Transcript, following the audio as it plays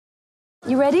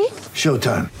You ready?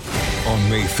 Showtime. On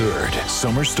May 3rd,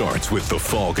 summer starts with The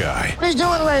Fall Guy. Let's do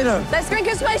it later. Let's drink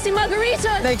a spicy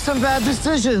margarita. Make some bad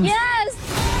decisions. Yes!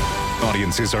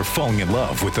 Audiences are falling in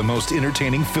love with the most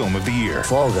entertaining film of the year.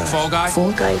 Fall Guy. Fall Guy?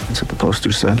 Fall Guy. That's what the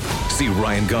poster said. See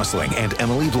Ryan Gosling and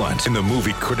Emily Blunt in the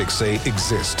movie critics say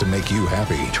exists to make you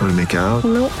happy. Trying to make it out?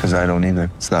 Nope. Because I don't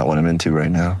either. It's not what I'm into right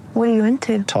now. What are you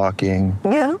into? Talking.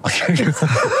 Yeah.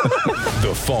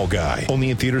 The Fall Guy.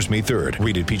 Only in theaters May 3rd.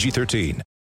 Rated PG-13.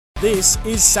 This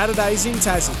is Saturdays in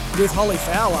Tassie with Holly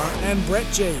Fowler and Brett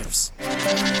Jeeves.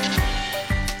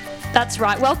 That's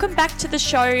right. Welcome back to the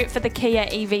show for the Kia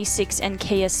EV6 and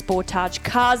Kia Sportage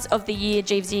Cars of the Year.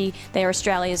 Jeevesy, they're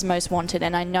Australia's most wanted,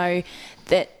 and I know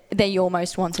that they're your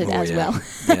most wanted as well.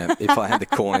 Yeah, if I had the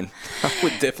coin, I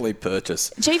would definitely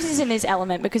purchase. Jeeves is in his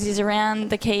element because he's around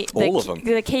the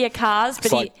Kia cars,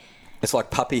 but It's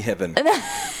like puppy heaven,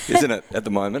 isn't it, at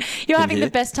the moment? You're having the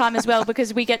best time as well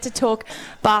because we get to talk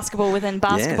basketball with a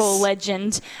basketball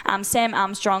legend, Sam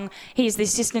Armstrong. He is the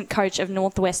assistant coach of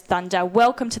Northwest Thunder.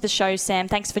 Welcome to the show, Sam.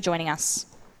 Thanks for joining us.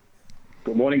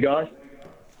 Good morning, guys.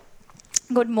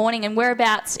 Good morning. And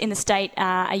whereabouts in the state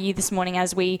are you this morning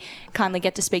as we kindly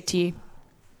get to speak to you?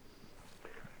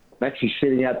 I'm actually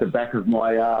sitting out the back of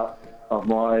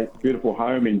my beautiful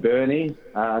home in Burnie,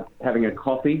 having a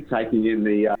coffee, taking in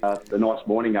the nice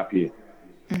morning up here.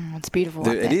 It's beautiful.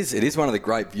 It is one of the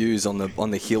great views on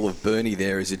the hill of Burnie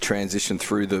there as you transition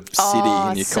through the city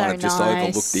and you kind of just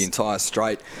overlook the entire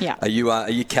strait. Yeah. Are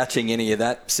you catching any of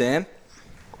that, Sam?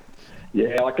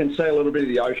 Yeah, I can see a little bit of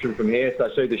the ocean from here, so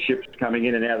I see the ships coming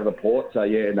in and out of the port. So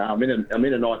yeah, no, I'm in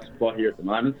a nice spot here at the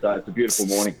moment. So it's a beautiful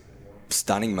morning.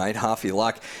 Stunning, mate. Half your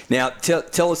luck. Now,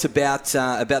 tell us about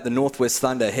the Northwest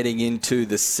Thunder heading into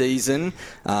the season.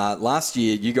 Last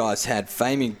year, you guys had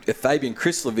Fabian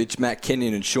Krislovich, Matt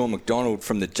Kenyon and Sean McDonald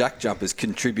from the Jack Jumpers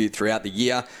contribute throughout the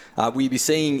year. Will you be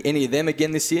seeing any of them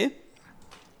again this year?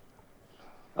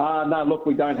 No, look,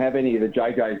 we don't have any of the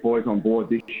JJ's boys on board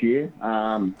this year.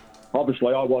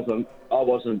 Obviously, I wasn't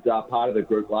part of the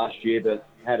group last year, but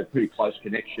had a pretty close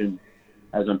connection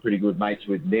as I'm pretty good mates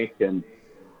with Nick and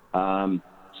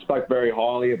spoke very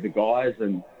highly of the guys.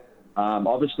 And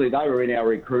obviously, they were in our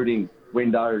recruiting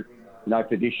window,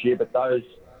 for this year. But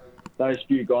those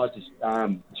few guys,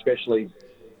 especially,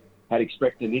 had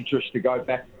expressed an interest to go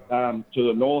back to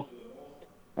the north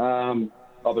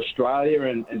of Australia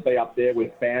and be up there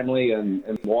with family and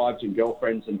wives and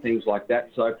girlfriends and things like that.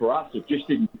 So for us, it just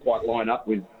didn't quite line up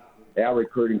with our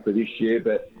recruiting for this year,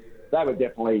 but they were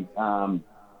definitely high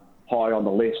on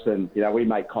the list, and we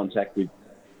made contact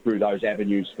through those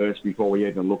avenues first before we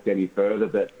even looked any further.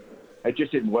 But it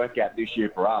just didn't work out this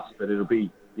year for us. But it'll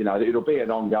be an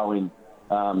ongoing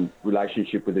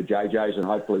relationship with the JJs, and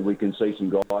hopefully we can see some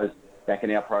guys back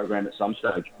in our program at some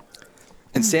stage.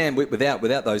 And Sam,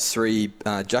 without those three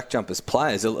Jack Jumpers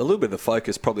players, a little bit of the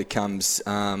focus probably comes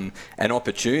an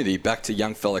opportunity back to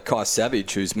young fella Kai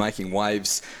Savage, who's making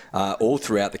waves all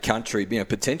throughout the country,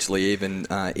 potentially even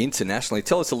internationally.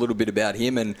 Tell us a little bit about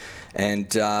him and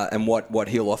what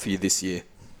he'll offer you this year.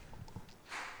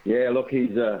 Yeah, look,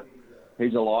 he's a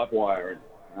live wire.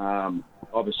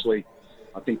 Obviously,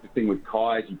 I think the thing with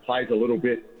Kai is he plays a little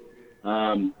bit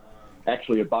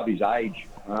actually above his age.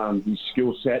 His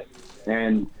skill set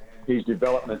and his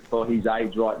development for his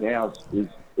age right now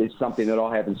is something that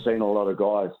I haven't seen a lot of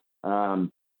guys.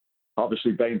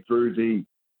 Obviously, been through the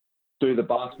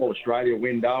Basketball Australia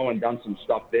window and done some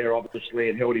stuff there, obviously,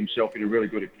 and held himself in a really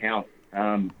good account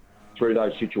through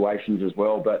those situations as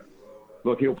well. But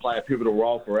look, he'll play a pivotal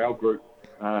role for our group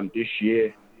this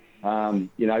year.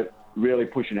 Really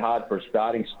pushing hard for a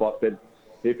starting spot. But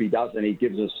if he doesn't, he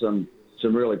gives us some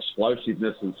real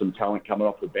explosiveness and some talent coming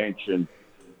off the bench. And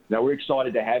we're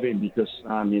excited to have him because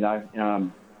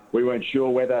we weren't sure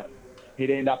whether he'd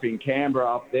end up in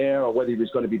Canberra up there or whether he was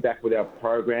going to be back with our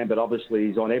program. But obviously,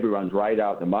 he's on everyone's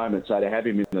radar at the moment. So to have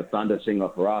him in the Thunder singer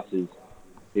for us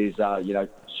is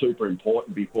super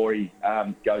important before he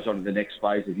goes on to the next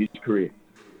phase of his career.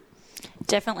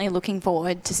 Definitely looking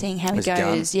forward to seeing how he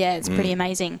goes. Yeah, it's pretty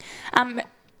amazing.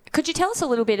 Could you tell us a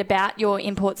little bit about your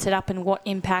import setup and what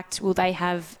impact will they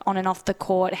have on and off the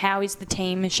court? How is the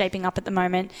team shaping up at the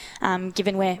moment,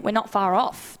 given we're not far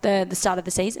off the start of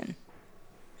the season?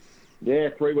 Yeah,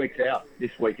 3 weeks out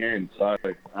this weekend. So,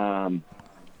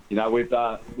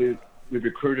 we've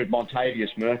recruited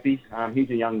Montavious Murphy. He's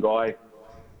a young guy,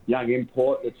 young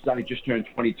import that's only just turned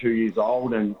 22 years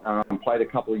old and played a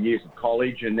couple of years of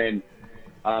college and then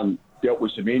dealt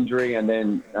with some injury and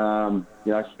then,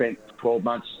 spent 12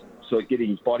 months sort of getting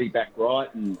his body back right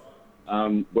and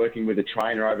working with a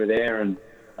trainer over there and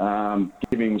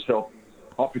giving himself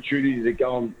opportunity to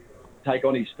go and take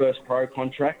on his first pro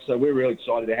contract. So we're really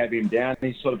excited to have him down.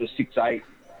 He's sort of a 6'8",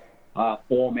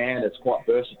 4-man that's quite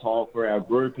versatile for our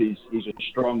group. He's a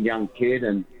strong young kid,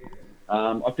 and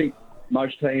I think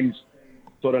most teams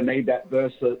sort of need that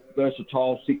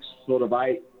versatile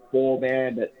 6'8",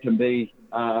 4-man that can be,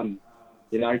 can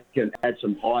add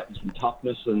some height and some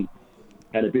toughness and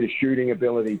a bit of shooting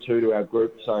ability too to our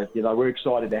group. So, we're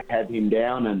excited to have him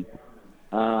down. And,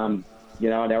 and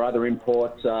our other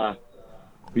imports,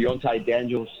 Beyonce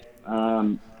Daniels,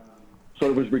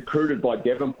 sort of was recruited by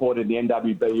Devonport in the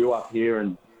NWBU up here.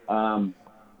 And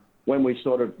when we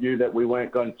sort of knew that we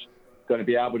weren't going to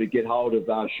be able to get hold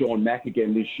of Sean Mack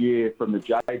again this year from the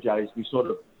JJs,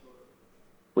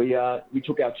 we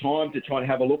took our time to try and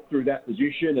have a look through that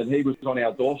position, and he was on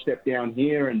our doorstep down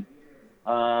here, and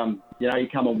he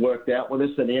come and worked out with us,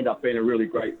 and he ended up being a really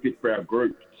great fit for our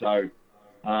group. So,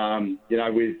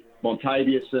 with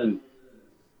Montavious and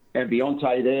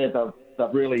Beyonce there,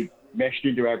 they've really meshed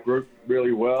into our group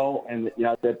really well, and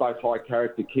they're both high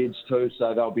character kids too,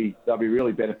 so they'll be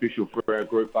really beneficial for our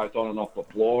group both on and off the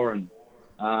floor, and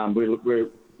we're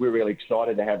really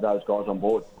excited to have those guys on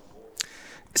board.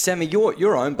 Sammy,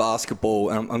 your own basketball,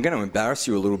 I'm going to embarrass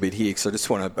you a little bit here because I just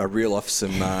want to reel off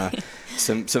some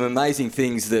amazing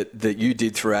things that you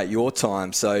did throughout your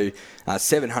time. So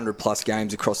 700 plus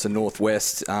games across the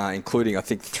Northwest, including I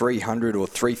think 300 or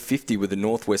 350 with the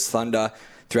Northwest Thunder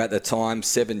throughout that time,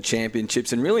 7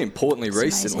 championships, and really importantly, That's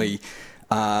recently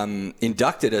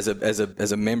inducted as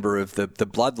a member of the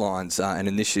Bloodlines, an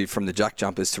initiative from the Jack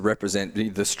Jumpers to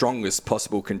represent the strongest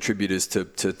possible contributors to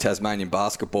Tasmanian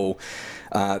basketball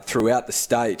throughout the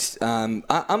state.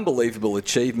 Unbelievable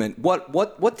achievement.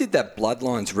 What did that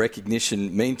Bloodlines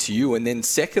recognition mean to you? And then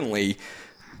secondly,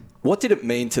 what did it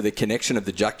mean to the connection of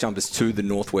the Jack Jumpers to the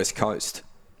Northwest Coast?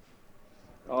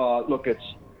 Look,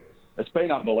 it's been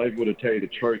unbelievable, to tell you the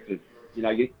truth.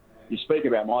 You speak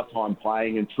about my time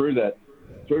playing, and through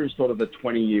sort of the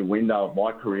 20-year window of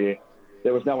my career,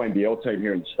 there was no NBL team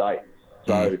here in the state.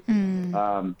 So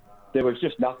there was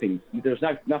just nothing. There was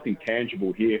nothing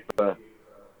tangible here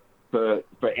for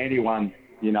anyone,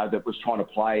 that was trying to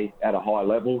play at a high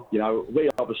level. We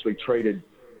obviously treated,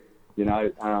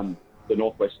 the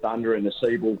Northwest Thunder and the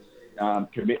Siebel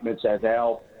commitments as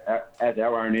our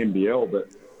own NBL,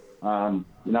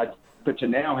 but to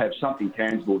now have something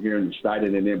tangible here in the state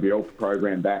and an NBL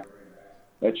program back,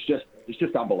 it's just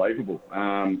unbelievable.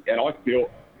 And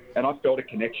I felt a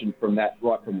connection from that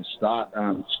right from the start.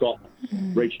 Scott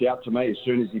reached out to me as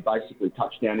soon as he basically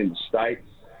touched down in the state.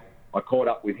 I caught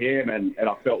up with him, and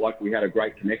I felt like we had a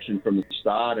great connection from the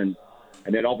start. And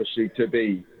then obviously to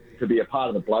be a part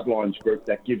of the Bloodlines group,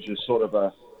 that gives us sort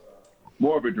of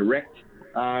more of a direct,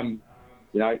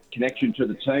 connection to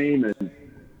the team. And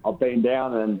I've been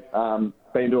down and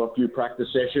been to a few practice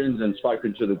sessions and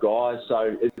spoken to the guys.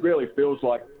 So it really feels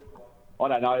like,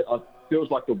 it feels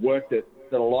like the work that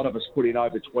a lot of us put in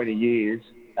over 20 years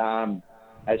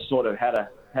has sort of had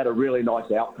a really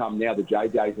nice outcome. Now the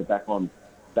JJs are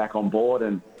back on board,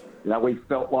 and we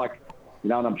felt like,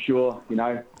 and I'm sure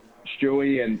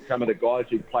Stewie and some of the guys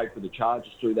who played for the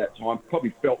Chargers through that time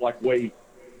probably felt like we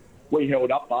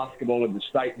held up basketball in the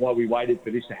state while we waited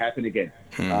for this to happen again.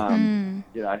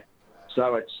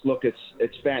 So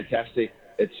it's fantastic.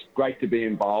 It's great to be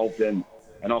involved, and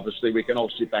obviously we can all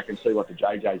sit back and see what the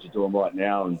JJs are doing right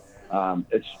now, and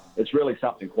it's really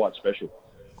something quite special.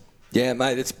 Yeah,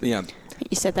 mate, it's You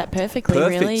said that perfectly,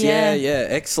 perfect. really. Yeah,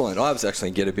 excellent. I was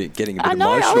actually getting a bit I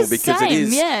know, emotional I was because same. it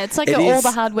is. Yeah, it's like all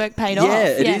the hard work paid off.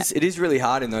 Yeah, it is really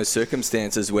hard in those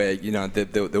circumstances where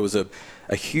there was a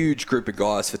huge group of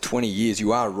guys for 20 years.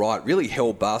 You are right, really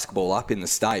held basketball up in the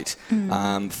state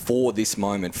for this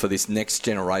moment, for this next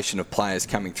generation of players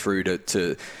coming through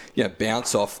to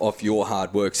bounce off your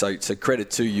hard work. So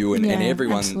credit to you and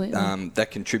everyone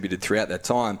that contributed throughout that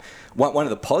time. One of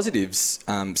the positives,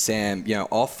 Sam,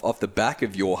 off the back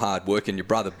of your hard work, and your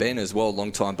brother Ben as well,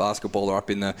 long-time basketballer up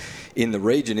in the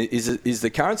region, is the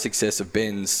current success of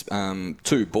Ben's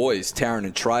 2 boys, Taryn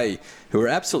and Trey, who are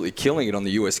absolutely killing it on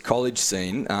the US college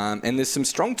scene. And there's some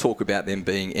strong talk about them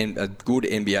being good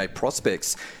NBA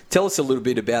prospects. Tell us a little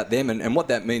bit about them and what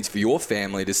that means for your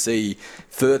family to see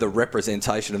further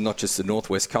representation of not just the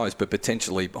Northwest Coast, but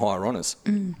potentially higher honours.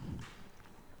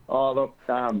 Oh, look,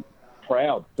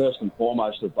 proud, first and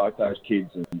foremost, of both those kids.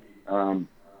 And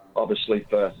obviously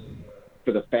for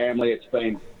the family, it's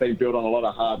been built on a lot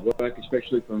of hard work,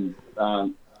 especially from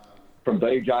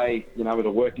BJ, with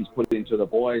the work he's put into the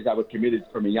boys. They were committed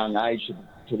from a young age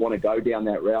to want to go down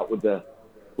that route with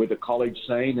the college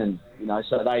scene, and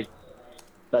so they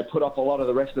put up a lot of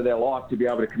the rest of their life to be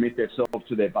able to commit themselves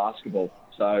to their basketball.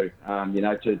 So,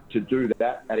 to do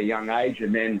that at a young age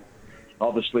and then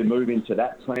obviously move into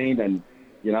that team. And,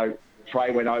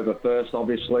 Trey went over first,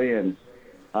 obviously, and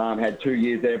had 2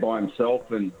 years there by himself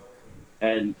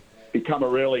and become a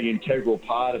really integral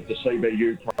part of the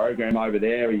CBU program over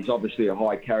there. He's obviously a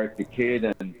high-character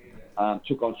kid and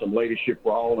took on some leadership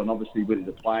role, and obviously with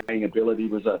his playing ability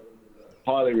was a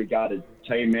highly regarded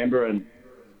team member and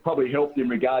probably helped in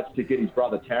regards to get his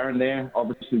brother Taryn there,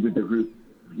 obviously with the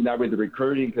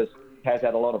recruiting, because has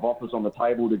had a lot of offers on the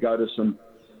table to go to some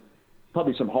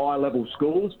higher-level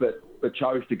schools, but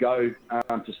chose to go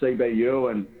to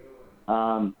CBU. And,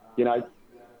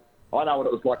 I know what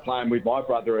it was like playing with my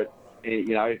brother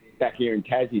back here in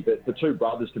Tassie, but the two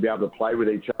brothers to be able to play with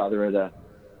each other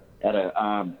at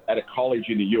a college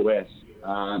in the US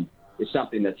is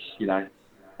something that's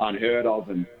unheard of,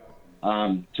 and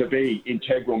to be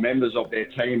integral members of their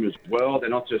team as well. They're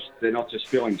not just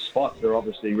filling spots. They're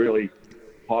obviously really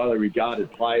highly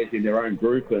regarded players in their own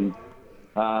group. And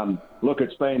look,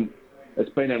 it's been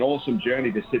an awesome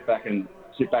journey to sit back and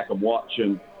watch.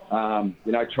 And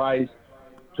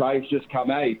Trey's just come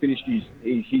out. He finished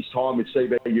his time with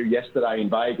CBU yesterday in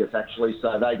Vegas, actually.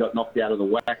 So they got knocked out of the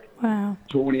WAC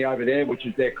tourney over there, which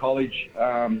is their college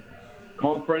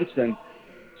conference. And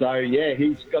so, yeah,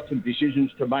 he's got some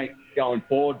decisions to make going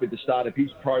forward with the start of his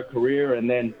pro career. And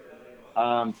then,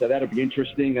 so that'll be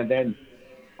interesting. And then,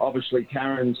 obviously,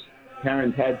 Taryn's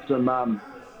had some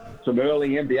early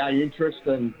NBA interest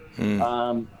and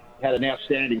had an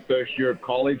outstanding first year of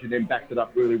college and then backed it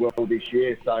up really well this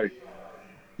year. So,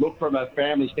 look, from a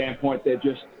family standpoint, they're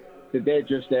just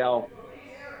our,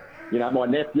 my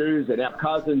nephews and our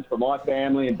cousins for my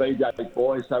family and BJ's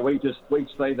boys. So we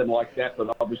see them like that,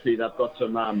 but obviously they've got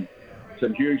some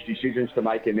huge decisions to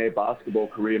make in their basketball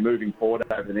career moving forward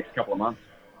over the next couple of months.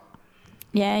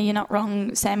 Yeah, you're not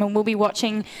wrong, Sam, and we'll be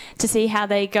watching to see how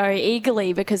they go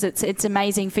eagerly, because it's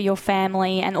amazing for your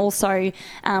family and also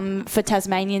for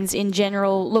Tasmanians in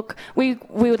general. Look, we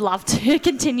would love to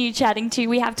continue chatting to you.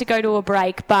 We have to go to a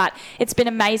break, but it's been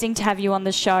amazing to have you on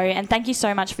the show, and thank you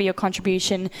so much for your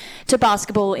contribution to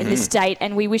basketball in this state,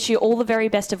 and we wish you all the very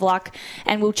best of luck,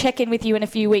 and we'll check in with you in a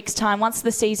few weeks' time once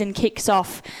the season kicks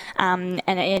off, and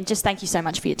just thank you so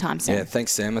much for your time, Sam. Yeah,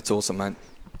 thanks, Sam. That's awesome, mate.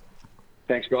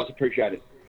 Thanks, guys. Appreciate it.